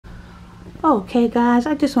Okay guys,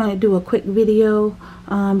 I just want to do a quick video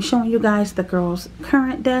showing you guys the girls'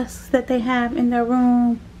 current desks that they have in their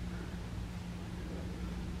room.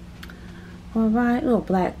 Alright, little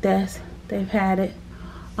black desk. They've had it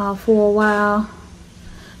for a while.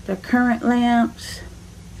 Their current lamps.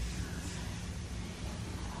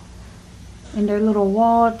 And their little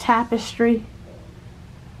wall tapestry.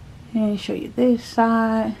 And show you this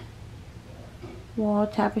side. Wall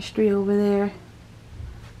tapestry over there.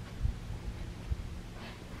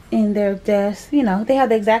 In their desk, you know, they have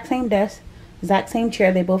the exact same desk, exact same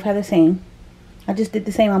chair. They both have the same. I just did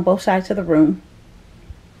the same on both sides of the room.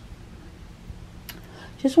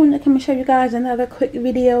 Just wanted to come and show you guys another quick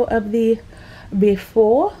video of the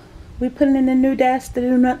before we put in the new desk, the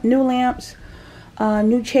new lamps,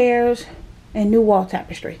 new chairs, and new wall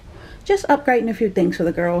tapestry. Just upgrading a few things for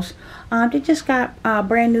the girls. They just got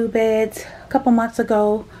brand new beds a couple months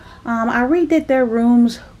ago. I redid their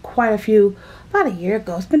rooms quite a few about a year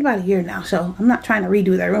ago. It's been about a year now, so I'm not trying to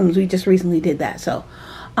redo their rooms. We just recently did that. So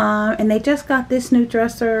and they just got this new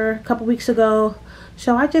dresser a couple weeks ago,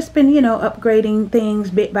 so I just been, you know, upgrading things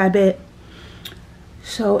bit by bit.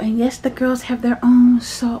 So, and yes, the girls have their own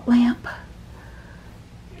salt lamp.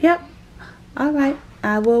 Yep. All right,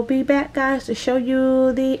 I will be back guys to show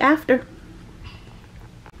you the after.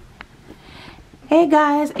 Hey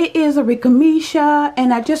guys, it is Arickamisha,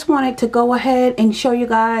 and I just wanted to go ahead and show you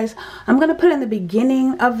guys. I'm going to put in the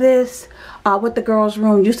beginning of this what the girls'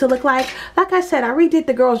 room used to look like. Like I said, I redid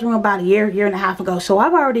the girls' room about a year and a half ago, so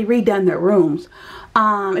I've already redone their rooms.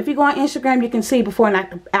 If you go on Instagram, you can see before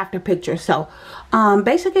and after pictures. So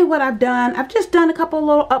basically what I've done, I've just done a couple of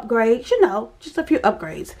little upgrades, you know, just a few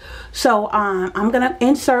upgrades. So I'm gonna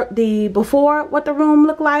insert the before, what the room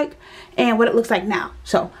looked like, and what it looks like now.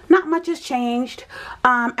 So not much has changed.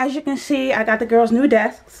 As you can see, I got the girls' new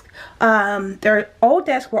desks. Their old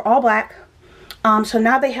desks were all black, so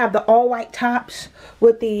now they have the all white tops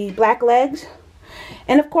with the black legs.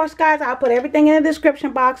 And of course guys, I'll put everything in the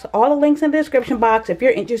description box, all the links in the description box if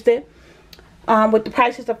you're interested, with the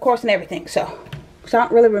prices of course and everything. So I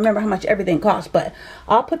don't really remember how much everything costs, but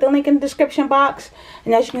I'll put the link in the description box.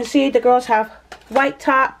 And as you can see, the girls have white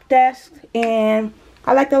top desks, and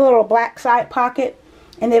I like the little black side pocket,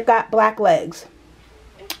 and they've got black legs.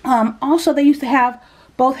 Also they used to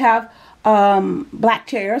both have black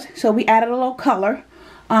chairs, so we added a little color.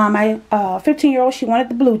 My 15-year-old, she wanted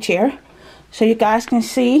the blue chair, so you guys can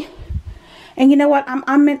see. And you know what,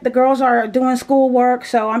 the girls are doing schoolwork,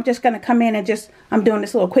 so I'm just going to come in and I'm doing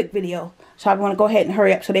this little quick video. So I want to go ahead and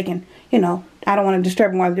hurry up so they can, you know, I don't want to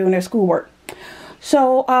disturb them while they're doing their schoolwork.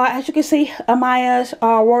 So as you can see, Amaya's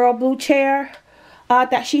royal blue chair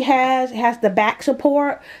that she has, it has the back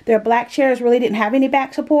support. Their black chairs really didn't have any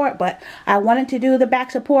back support, but I wanted to do the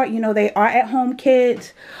back support. You know, they are at-home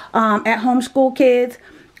kids, at-home school kids.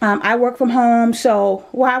 I work from home, so,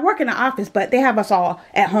 well, I work in the office, but they have us all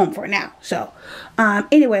at home for now. So,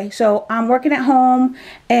 anyway, so I'm working at home,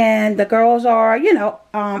 and the girls are, you know,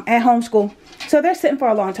 at home school. So they're sitting for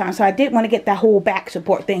a long time, so I did want to get that whole back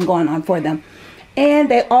support thing going on for them. And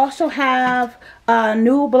they also have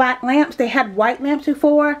new black lamps. They had white lamps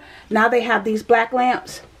before. Now they have these black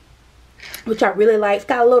lamps, which I really like. It's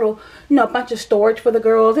got a little, you know, bunch of storage for the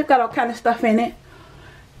girls. They've got all kind of stuff in it.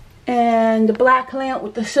 And the black lamp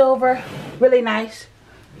with the silver, really nice.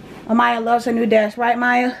 Amaya loves her new desk, right,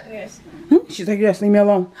 Maya? Yes. She's like, yes, leave me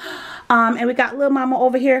alone. And we got little mama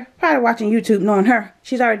over here, probably watching YouTube, knowing her.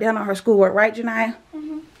 She's already done all her schoolwork, right, Janiyah?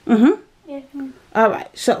 Yeah. All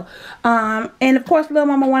right, so, and of course, little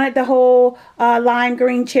mama wanted the whole lime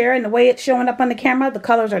green chair, and the way it's showing up on the camera, the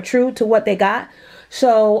colors are true to what they got.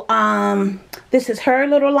 So, this is her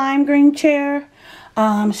little lime green chair.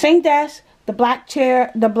 Same desk. The black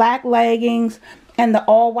chair, the black leggings, and the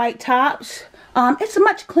all white tops. It's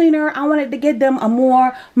much cleaner. I wanted to give them a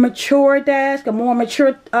more mature desk, a more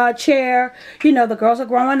mature chair. You know, the girls are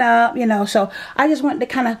growing up, you know, so I just wanted to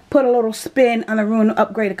kind of put a little spin on the room and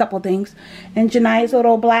upgrade a couple things. And Janiyah's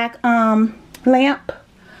little black lamp.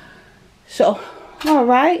 So, all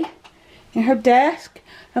right. And her desk.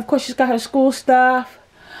 And of course, she's got her school stuff.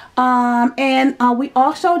 And we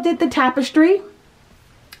also did the tapestry.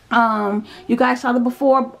 You guys saw the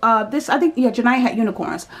before, this, I think, yeah, Janiyah had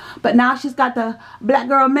unicorns, but now she's got the black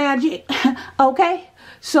girl magic. Okay,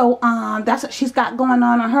 so that's what she's got going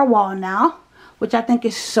on her wall now, which I think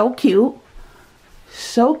is so cute.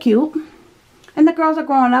 And the girls are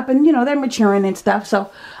growing up, and you know, they're maturing and stuff,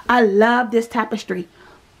 so I love this tapestry.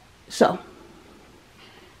 So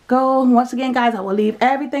once again guys, I will leave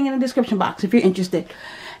everything in the description box if you're interested.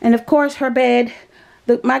 And of course her bed,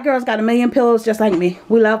 My girls got a million pillows just like me.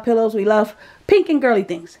 We love pillows. We love pink and girly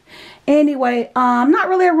things. Anyway, not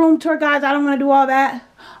really a room tour, guys. I don't want to do all that.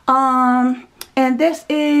 And this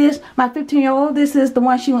is my 15-year-old. This is the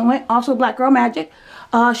one she went with. Also Black Girl Magic.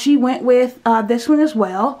 She went with this one as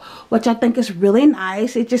well, which I think is really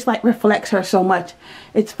nice. It just like reflects her so much.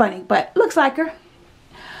 It's funny, but looks like her.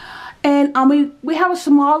 And we have a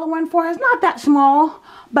smaller one for her. It's not that small,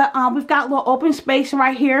 but we've got a little open space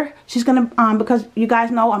right here. She's gonna because you guys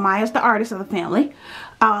know Amaya's the artist of the family,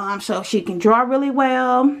 so she can draw really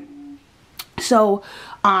well. So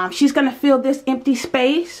she's gonna fill this empty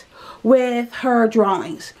space with her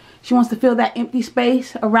drawings. She wants to fill that empty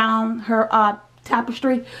space around her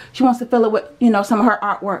tapestry. She wants to fill it with, you know, some of her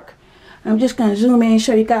artwork. I'm just gonna zoom in and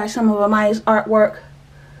show you guys some of Amaya's artwork.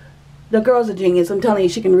 The girl's a genius. I'm telling you,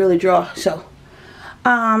 she can really draw. So,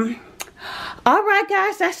 alright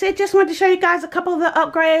guys, that's it. Just wanted to show you guys a couple of the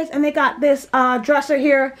upgrades. And they got this dresser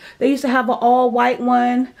here. They used to have an all white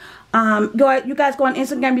one. You guys go on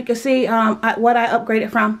Instagram, you can see what I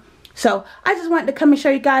upgraded from. So, I just wanted to come and show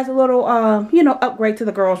you guys a little, you know, upgrade to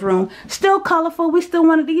the girls' room. Still colorful. We still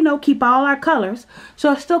wanted to, you know, keep all our colors.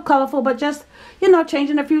 So, it's still colorful, but just, you know,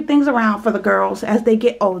 changing a few things around for the girls as they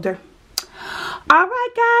get older.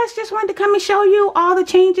 Alright guys, just wanted to come and show you all the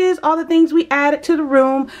changes, all the things we added to the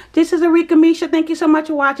room. This is Arickamisha. Thank you so much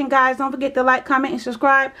for watching, guys. Don't forget to like, comment, and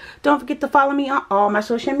subscribe. Don't forget to follow me on all my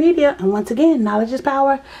social media. And once again, knowledge is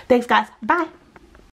power. Thanks, guys. Bye.